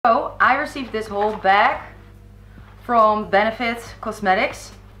received this whole bag from Benefit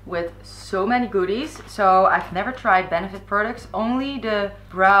Cosmetics with so many goodies. So I've never tried Benefit products, only the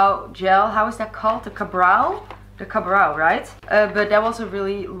brow gel. How is that called? The Cabrow? The Cabrow, right? But that was a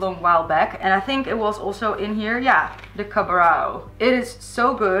really long while back, and I think it was also in here. Yeah, the Cabrow. It is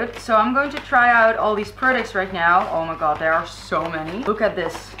so good. So I'm going to try out all these products right now. Oh my god, there are so many. Look at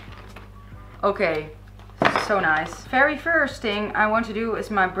this. Okay, so nice. Very first thing I want to do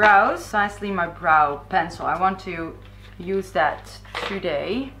is my brows. Precisely my brow pencil. I want to use that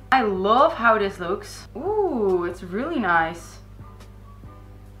today. I love how this looks. Ooh, it's really nice.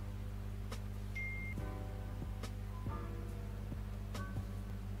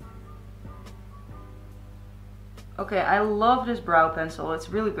 Okay, I love this brow pencil. It's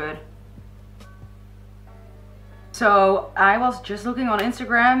really good. So I was just looking on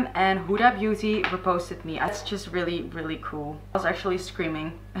Instagram and Huda Beauty reposted me. It's just really, really cool. I was actually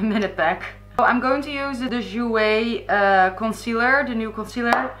screaming a minute back. So I'm going to use the Jouer concealer, the new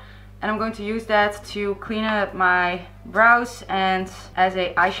concealer. And I'm going to use that to clean up my brows and as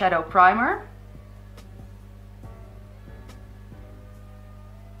a eyeshadow primer.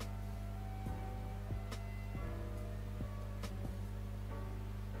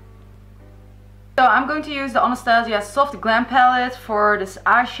 So I'm going to use the Anastasia Soft Glam Palette for this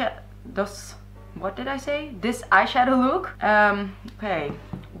eyeshadow. What did I say? This eyeshadow look. Okay,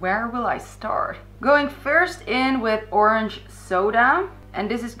 where will I start? Going first in with Orange Soda. And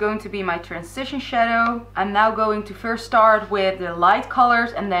this is going to be my transition shadow. I'm now going to first start with the light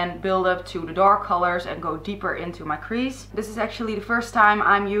colors and then build up to the dark colors and go deeper into my crease. This is actually the first time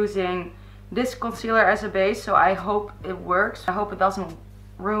I'm using this concealer as a base, so I hope it works. I hope it doesn't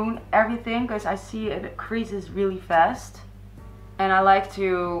ruin everything, because I see it creases really fast. And I like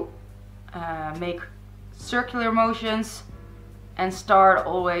to make circular motions and start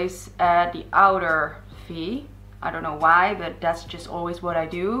always at the outer V. I don't know why, but that's just always what I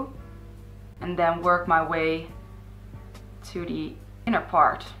do. And then work my way to the inner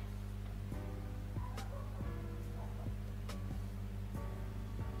part.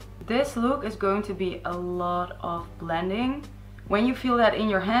 This look is going to be a lot of blending. When you feel that in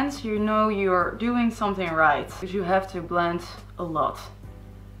your hands, you know you're doing something right, because you have to blend a lot.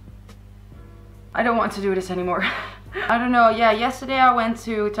 I don't want to do this anymore. I don't know, yeah, yesterday I went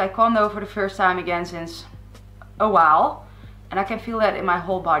to Taekwondo for the first time again since a while, and I can feel that in my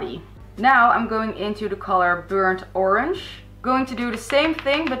whole body. Now I'm going into the color Burnt Orange. Going to do the same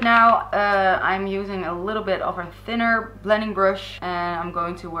thing, but now I'm using a little bit of a thinner blending brush, and I'm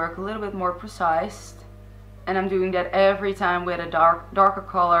going to work a little bit more precise. And I'm doing that every time with a darker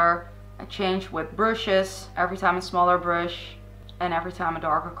color. I change with brushes, every time a smaller brush and every time a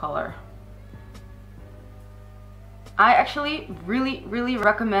darker color. I actually really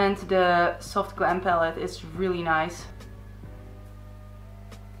recommend the Soft Glam palette. It's really nice.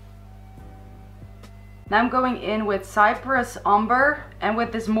 Now I'm going in with Cypress Umber and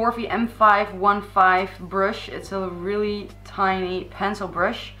with this Morphe M515 brush. It's a really tiny pencil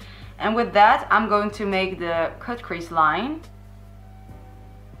brush. And with that, I'm going to make the cut crease line.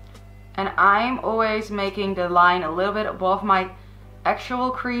 And I'm always making the line a little bit above my actual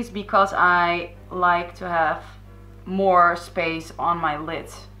crease because I like to have more space on my lid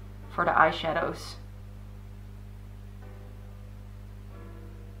for the eyeshadows.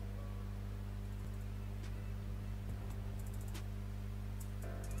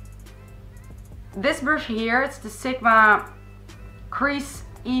 This brush here, it's the Sigma Crease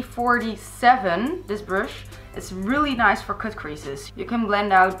E47, this brush. It's really nice for cut creases. You can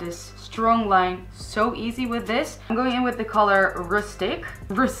blend out this strong line so easy with this. I'm going in with the color Rustic.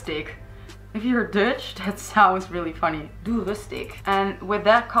 Rustic. If you're Dutch, that sounds really funny. Do rustic. And with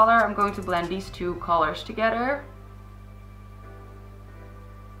that color, I'm going to blend these two colors together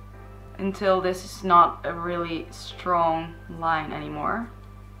until this is not a really strong line anymore.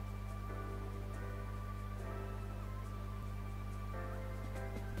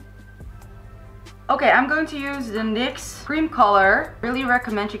 Okay, I'm going to use the NYX cream color. Really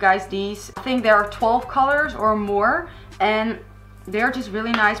recommend you guys these. I think there are 12 colors or more, and they're just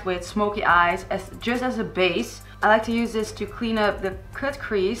really nice with smoky eyes just as a base. I like to use this to clean up the cut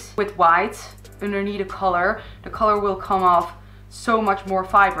crease with white underneath the color. The color will come off so much more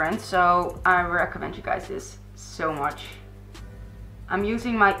vibrant, so I recommend you guys this so much. I'm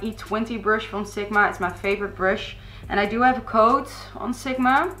using my E20 brush from Sigma. It's my favorite brush. And I do have a code on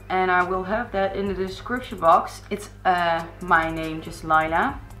Sigma, and I will have that in the description box. It's my name, just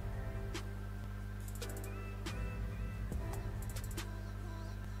Laila.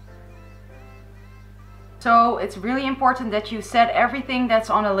 So it's really important that you set everything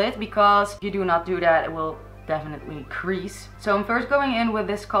that's on a lid, because if you do not do that, it will definitely crease. So I'm first going in with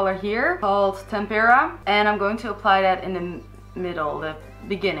this color here called Tempera, and I'm going to apply that in the middle, the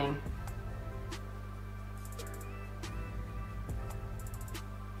beginning.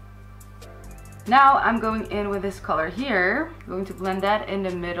 Now I'm going in with this color here. I'm going to blend that in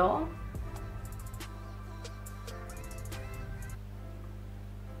the middle.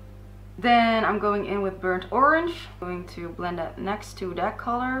 Then I'm going in with burnt orange. I'm going to blend that next to that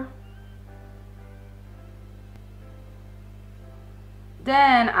color.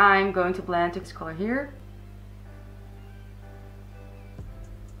 Then I'm going to blend this color here.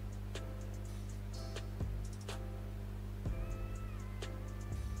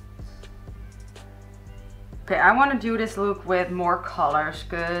 Okay, I want to do this look with more colors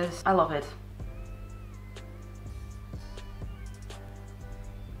because I love it.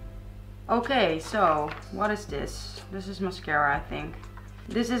 Okay, so what is this? This is mascara, I think.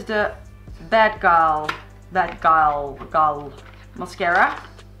 This is the Bad Gal mascara.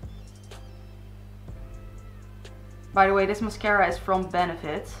 By the way, this mascara is from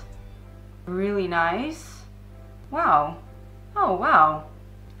Benefit. Really nice. Wow. Oh wow.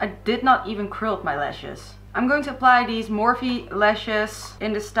 I did not even curl my lashes. I'm going to apply these Morphe lashes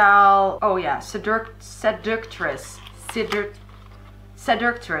in the style, oh yeah, Seductress.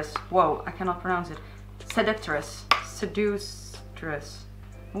 Seductress. Whoa, I cannot pronounce it. Seductress. Seductress.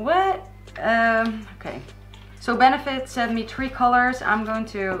 What? Okay. So Benefit sent me 3 colors. I'm going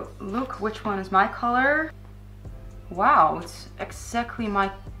to look which one is my color. Wow, it's exactly my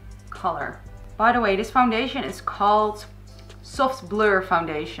color. By the way, this foundation is called Soft Blur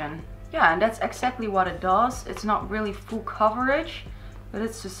Foundation. Yeah, and that's exactly what it does. It's not really full coverage, but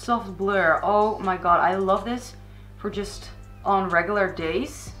it's a soft blur. Oh my god, I love this for just on regular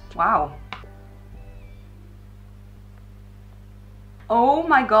days. Wow. Oh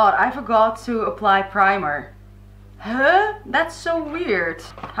my god, I forgot to apply primer. Huh? That's so weird.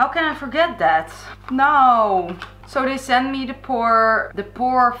 How can I forget that? No. So they sent me the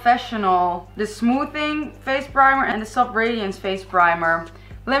Professional, the Smoothing Face Primer and the Soft Radiance Face Primer.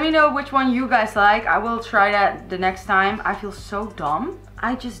 Let me know which one you guys like. I will try that the next time. I feel so dumb.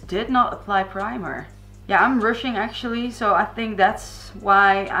 I just did not apply primer. Yeah, I'm rushing actually, so I think that's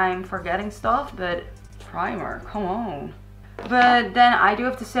why I'm forgetting stuff, but primer, come on. But then I do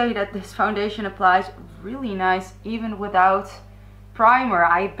have to say that this foundation applies really nice even without primer.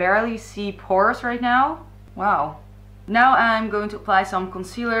 I barely see pores right now. Wow. Now I'm going to apply some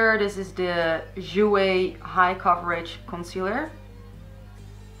concealer. This is the Jouer High Coverage Concealer.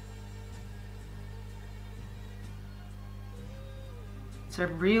 It's a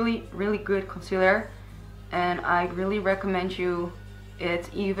really, really good concealer, and I really recommend you it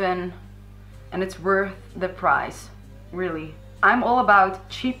even, and it's worth the price, really. I'm all about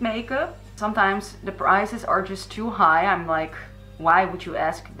cheap makeup. Sometimes the prices are just too high. I'm like, why would you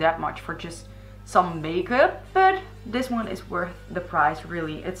ask that much for just some makeup? But this one is worth the price,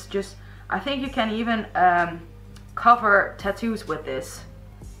 really. It's just, I think you can even cover tattoos with this.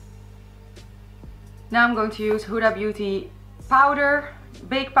 Now I'm going to use Huda Beauty powder,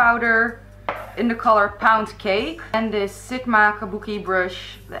 bake powder in the color Pound Cake, and this Sigma Kabuki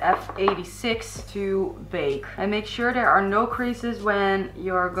brush, the F86, to bake. And make sure there are no creases when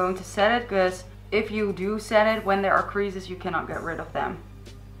you're going to set it, because if you do set it when there are creases, you cannot get rid of them.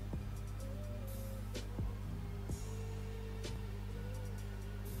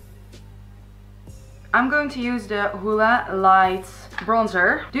 I'm going to use the Hoola Light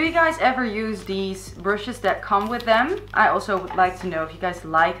bronzer. Do you guys ever use these brushes that come with them? I also would like to know if you guys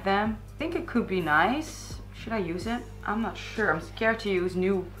like them. I think it could be nice. Should I use it? I'm not sure. I'm scared to use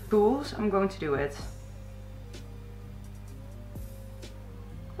new tools. I'm going to do it.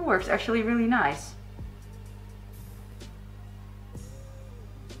 It works actually really nice.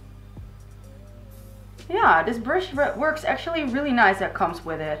 Yeah, this brush works actually really nice that comes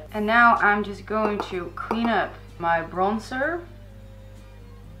with it. And now I'm just going to clean up my bronzer.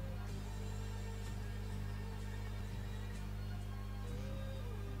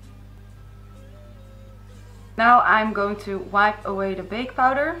 Now I'm going to wipe away the bake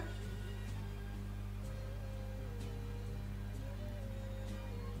powder.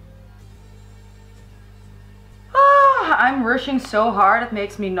 Ah, I'm rushing so hard it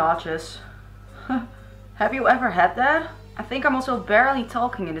makes me nauseous. Have you ever had that? I think I'm also barely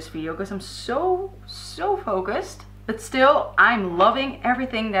talking in this video because I'm so focused. But still, I'm loving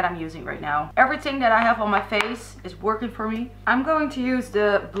everything that I'm using right now. Everything that I have on my face is working for me. I'm going to use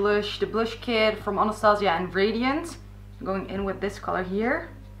the blush kit from Anastasia and Radiant. I'm going in with this color here.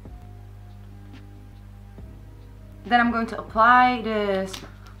 Then I'm going to apply this,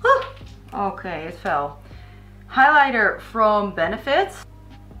 okay, it fell, highlighter from Benefit.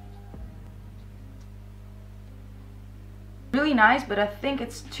 Really nice, but I think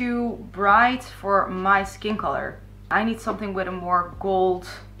it's too bright for my skin color. I need something with a more gold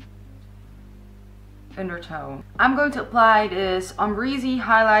undertone. I'm going to apply this Amrezy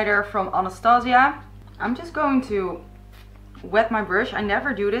highlighter from Anastasia. I'm just going to wet my brush. I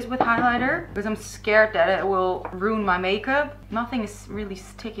never do this with highlighter because I'm scared that it will ruin my makeup. Nothing is really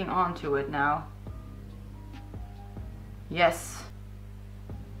sticking onto it now. Yes.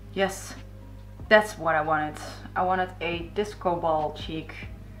 Yes. That's what I wanted. I wanted a disco ball cheek.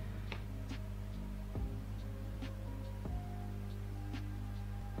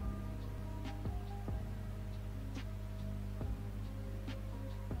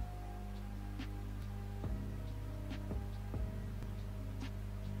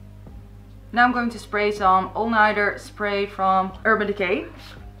 Now I'm going to spray some all-nighter spray from Urban Decay.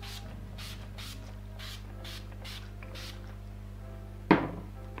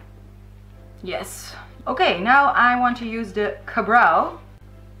 Yes. Okay, now I want to use the Cabral.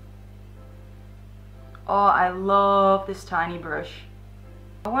 Oh, I love this tiny brush.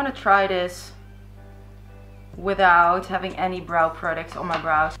 I want to try this without having any brow products on my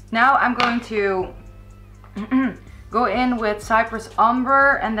brows. Now I'm going to go in with Cypress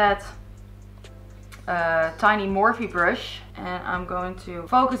Umber and that tiny Morphe brush, and I'm going to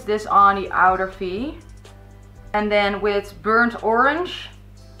focus this on the outer V, and then with Burnt Orange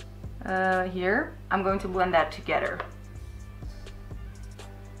here I'm going to blend that together.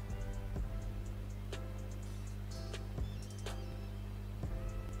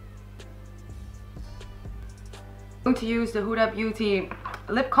 I'm going to use the Huda Beauty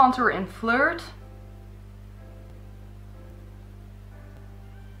lip contour in Flirt.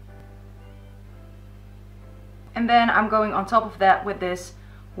 And then I'm going on top of that with this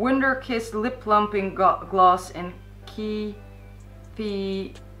Wonder Kiss Lip Plumping Gloss in Key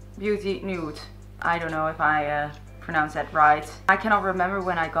Beauty Nude. I don't know if I pronounced that right. I cannot remember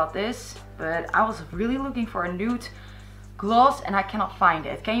when I got this, but I was really looking for a nude gloss and I cannot find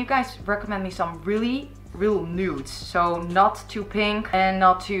it. Can you guys recommend me some really real nudes? So not too pink and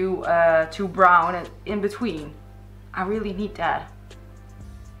not too brown, and in between. I really need that.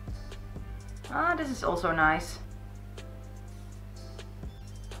 Ah, this is also nice.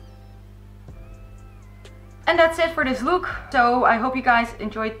 And that's it for this look. So I hope you guys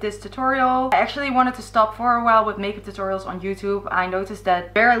enjoyed this tutorial. I actually wanted to stop for a while with makeup tutorials on YouTube. I noticed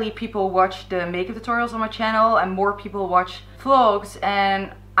that barely people watch the makeup tutorials on my channel and more people watch vlogs,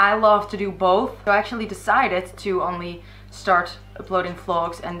 and I love to do both. So I actually decided to only start uploading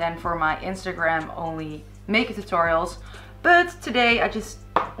vlogs and then for my Instagram only makeup tutorials. But today I just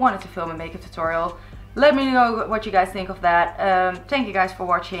wanted to film a makeup tutorial. Let me know what you guys think of that. Thank you guys for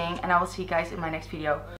watching, and I will see you guys in my next video.